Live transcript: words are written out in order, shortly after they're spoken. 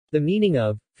The meaning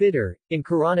of fitr, in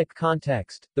Quranic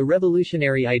context, the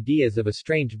revolutionary ideas of a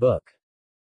strange book.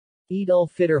 Eid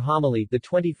al-Fitr Homily, the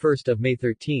 21st of May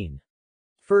 13.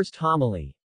 First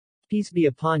Homily. Peace be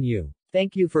upon you.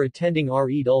 Thank you for attending our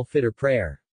Eid al-Fitr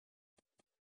prayer.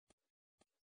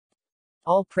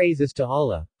 All praise is to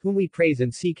Allah, whom we praise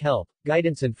and seek help,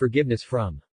 guidance and forgiveness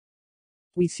from.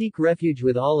 We seek refuge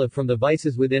with Allah from the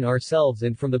vices within ourselves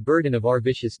and from the burden of our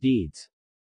vicious deeds.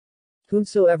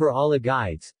 Whomsoever Allah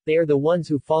guides, they are the ones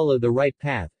who follow the right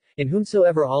path, and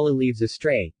whomsoever Allah leaves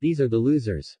astray, these are the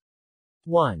losers.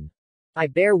 1. I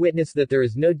bear witness that there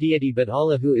is no deity but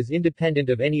Allah who is independent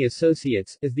of any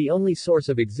associates, is the only source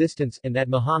of existence, and that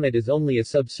Muhammad is only a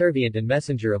subservient and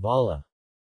messenger of Allah.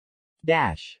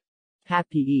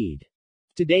 Happy Eid.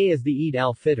 Today is the Eid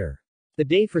al-Fitr, the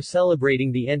day for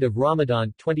celebrating the end of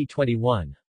Ramadan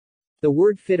 2021. The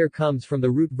word fitr comes from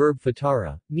the root verb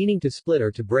fatara, meaning to split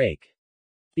or to break.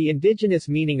 The indigenous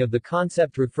meaning of the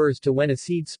concept refers to when a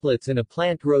seed splits and a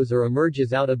plant grows or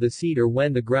emerges out of the seed, or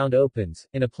when the ground opens,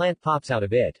 and a plant pops out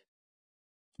of it.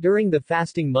 During the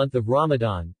fasting month of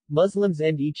Ramadan, Muslims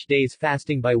end each day's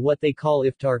fasting by what they call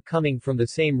iftar, coming from the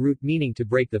same root meaning to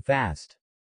break the fast.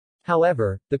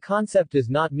 However, the concept does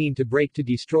not mean to break, to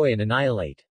destroy and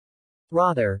annihilate.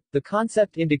 Rather, the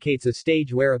concept indicates a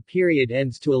stage where a period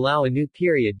ends to allow a new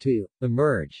period to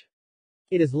emerge.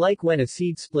 It is like when a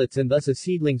seed splits and thus a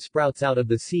seedling sprouts out of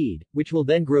the seed, which will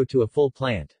then grow to a full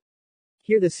plant.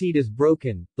 Here the seed is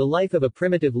broken, the life of a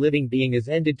primitive living being is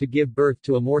ended to give birth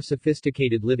to a more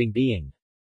sophisticated living being.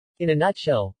 In a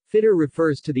nutshell, fitr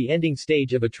refers to the ending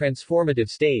stage of a transformative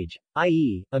stage,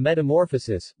 i.e., a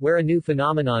metamorphosis, where a new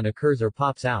phenomenon occurs or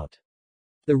pops out.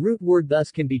 The root word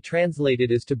thus can be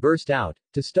translated as to burst out,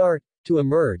 to start, to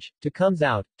emerge, to comes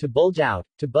out, to bulge out,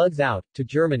 to bugs out, to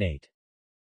germinate.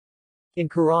 In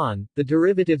Quran, the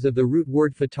derivatives of the root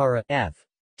word fatara,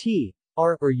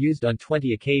 are used on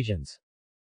 20 occasions.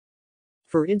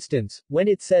 For instance, when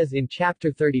it says in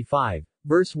chapter 35,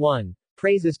 verse 1,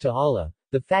 praises to Allah,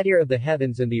 the Fatir of the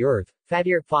heavens and the earth,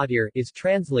 Fatir is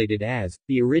translated as,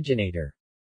 the originator.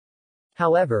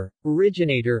 However,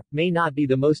 originator may not be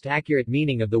the most accurate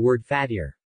meaning of the word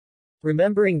Fatir.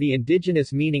 Remembering the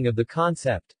indigenous meaning of the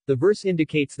concept, the verse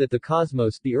indicates that the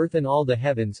cosmos, the earth and all the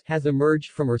heavens, has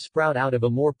emerged from or sprout out of a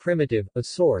more primitive, a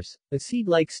source, a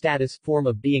seed-like status, form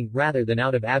of being, rather than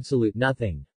out of absolute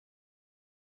nothing.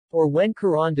 Or when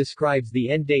Quran describes the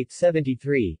end date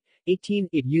 73:18,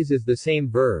 it uses the same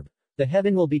verb. The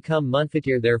heaven will become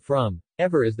munfatir therefrom,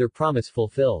 ever is their promise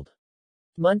fulfilled.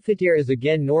 Munfatir is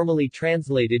again normally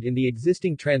translated in the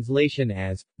existing translation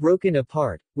as, broken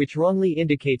apart, which wrongly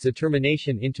indicates a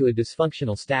termination into a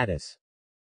dysfunctional status.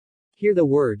 Here the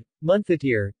word,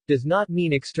 munfatir, does not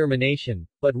mean extermination,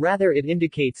 but rather it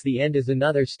indicates the end as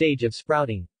another stage of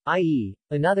sprouting, i.e.,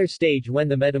 another stage when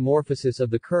the metamorphosis of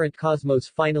the current cosmos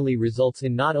finally results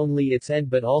in not only its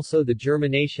end but also the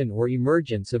germination or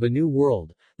emergence of a new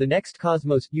world, the next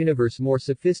cosmos, universe more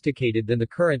sophisticated than the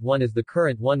current one, as the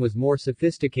current one was more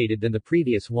sophisticated than the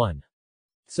previous one.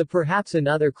 So perhaps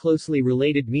another closely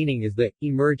related meaning is the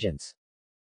emergence.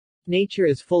 Nature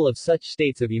is full of such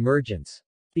states of emergence.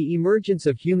 The emergence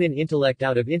of human intellect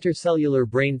out of intercellular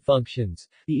brain functions,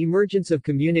 the emergence of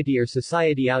community or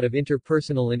society out of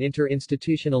interpersonal and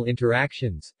interinstitutional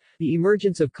interactions, the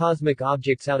emergence of cosmic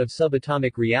objects out of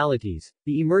subatomic realities,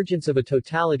 the emergence of a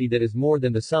totality that is more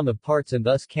than the sum of parts and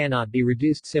thus cannot be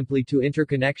reduced simply to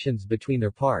interconnections between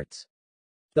their parts.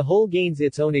 The whole gains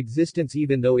its own existence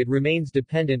even though it remains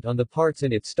dependent on the parts,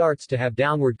 and it starts to have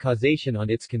downward causation on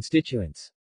its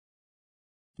constituents.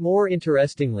 More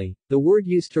interestingly, the word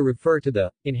used to refer to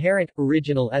the inherent,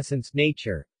 original essence,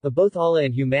 nature, of both Allah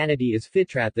and humanity is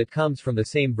fitrat, that comes from the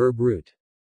same verb root.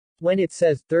 When it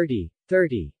says 30,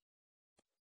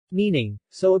 meaning,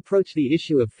 so approach the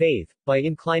issue of faith, by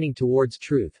inclining towards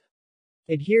truth.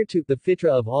 Adhere to the fitra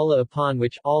of Allah upon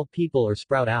which all people are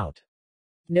sprout out.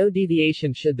 No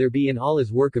deviation should there be in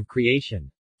Allah's work of creation.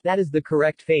 That is the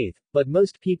correct faith, but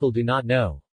most people do not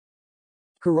know.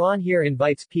 Quran here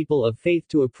invites people of faith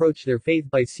to approach their faith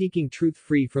by seeking truth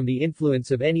free from the influence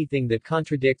of anything that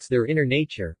contradicts their inner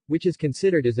nature, which is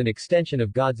considered as an extension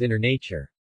of God's inner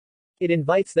nature. It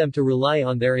invites them to rely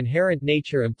on their inherent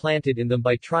nature implanted in them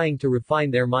by trying to refine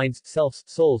their minds, selves,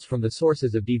 souls from the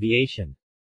sources of deviation.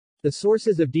 The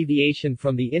sources of deviation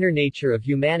from the inner nature of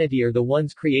humanity are the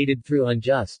ones created through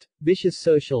unjust, vicious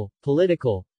social,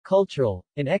 political, cultural,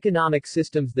 and economic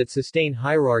systems that sustain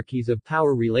hierarchies of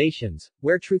power relations,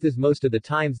 where truth is most of the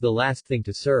times the last thing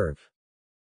to serve.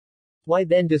 Why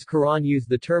then does Quran use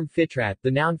the term fitrat,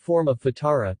 the noun form of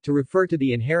fatara, to refer to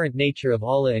the inherent nature of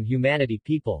Allah and humanity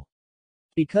people?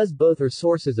 Because both are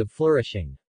sources of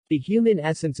flourishing. The human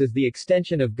essence is the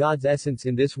extension of God's essence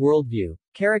in this worldview,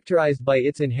 characterized by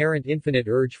its inherent infinite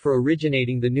urge for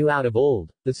originating the new out of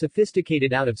old, the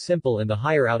sophisticated out of simple and the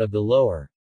higher out of the lower.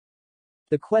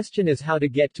 The question is how to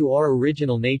get to our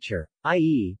original nature,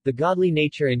 i.e., the godly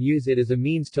nature, and use it as a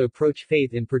means to approach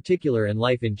faith in particular and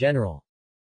life in general.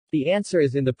 The answer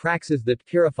is in the praxis that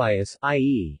purify us,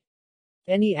 i.e.,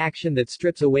 any action that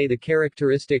strips away the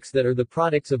characteristics that are the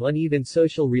products of uneven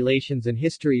social relations and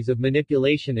histories of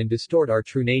manipulation and distort our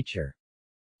true nature.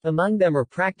 Among them are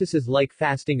practices like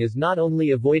fasting, as not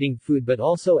only avoiding food but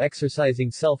also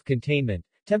exercising self-containment,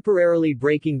 temporarily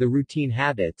breaking the routine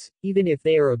habits, even if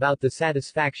they are about the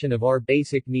satisfaction of our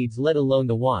basic needs let alone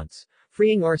the wants,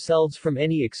 freeing ourselves from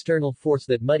any external force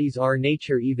that muddies our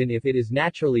nature even if it is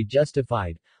naturally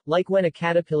justified, like when a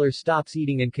caterpillar stops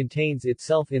eating and contains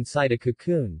itself inside a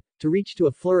cocoon, to reach to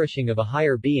a flourishing of a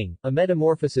higher being, a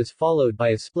metamorphosis followed by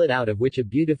a split out of which a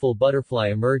beautiful butterfly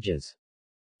emerges.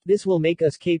 This will make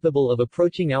us capable of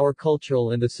approaching our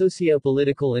cultural and the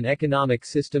socio-political and economic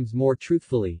systems more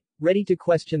truthfully, ready to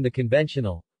question the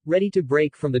conventional, ready to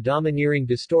break from the domineering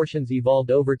distortions evolved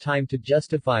over time to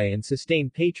justify and sustain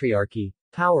patriarchy,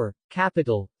 power,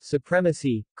 capital,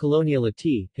 supremacy,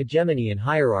 coloniality, hegemony and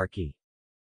hierarchy.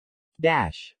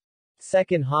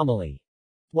 Second homily.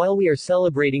 While we are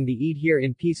celebrating the Eid here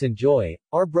in peace and joy,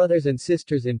 our brothers and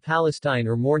sisters in Palestine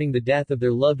are mourning the death of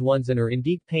their loved ones and are in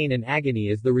deep pain and agony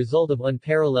as the result of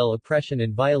unparalleled oppression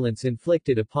and violence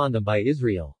inflicted upon them by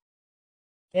Israel.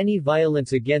 Any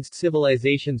violence against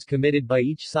civilizations committed by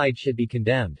each side should be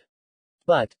condemned.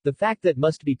 But, the fact that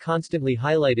must be constantly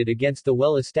highlighted against the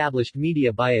well-established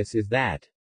media bias is that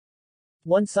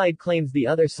one side claims the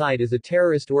other side is a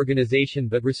terrorist organization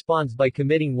but responds by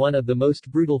committing one of the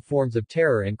most brutal forms of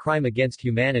terror and crime against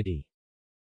humanity.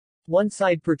 One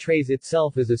side portrays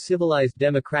itself as a civilized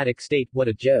democratic state, what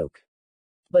a joke,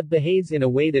 but behaves in a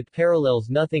way that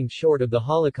parallels nothing short of the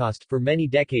Holocaust for many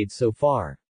decades so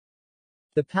far.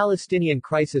 The Palestinian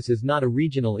crisis is not a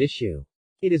regional issue.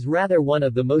 It is rather one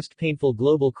of the most painful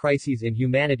global crises in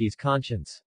humanity's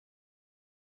conscience.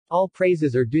 All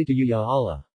praises are due to you, Ya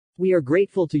Allah. We are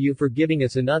grateful to you for giving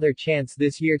us another chance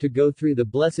this year to go through the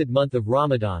blessed month of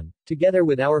Ramadan, together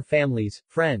with our families,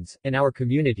 friends, and our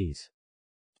communities.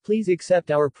 Please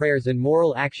accept our prayers and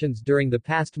moral actions during the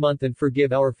past month and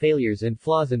forgive our failures and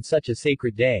flaws in such a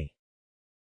sacred day.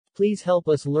 Please help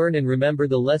us learn and remember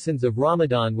the lessons of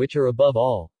Ramadan, which are above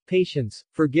all, patience,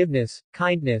 forgiveness,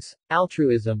 kindness,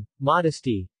 altruism,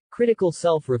 modesty, critical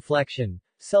self-reflection,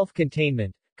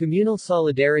 self-containment, communal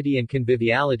solidarity and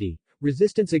conviviality,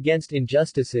 resistance against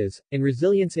injustices, and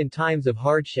resilience in times of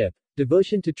hardship,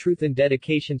 devotion to truth and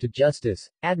dedication to justice,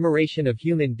 admiration of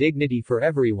human dignity for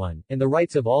everyone, and the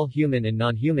rights of all human and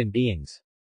non-human beings.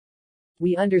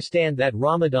 We understand that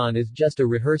Ramadan is just a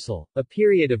rehearsal, a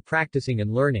period of practicing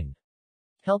and learning.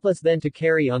 Help us then to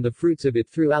carry on the fruits of it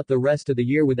throughout the rest of the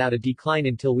year without a decline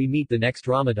until we meet the next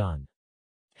Ramadan.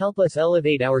 Help us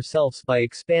elevate ourselves by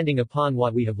expanding upon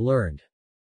what we have learned.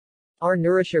 Our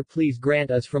nourisher, please grant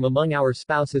us from among our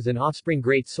spouses and offspring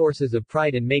great sources of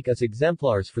pride and make us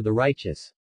exemplars for the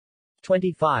righteous.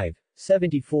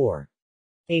 25:74.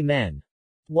 Amen.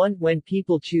 1. When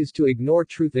people choose to ignore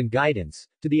truth and guidance,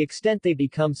 to the extent they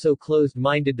become so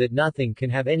closed-minded that nothing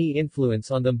can have any influence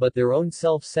on them but their own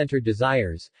self-centered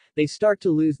desires, they start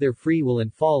to lose their free will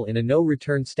and fall in a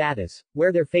no-return status,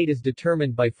 where their fate is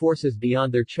determined by forces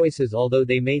beyond their choices, although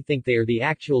they may think they are the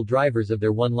actual drivers of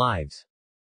their own lives.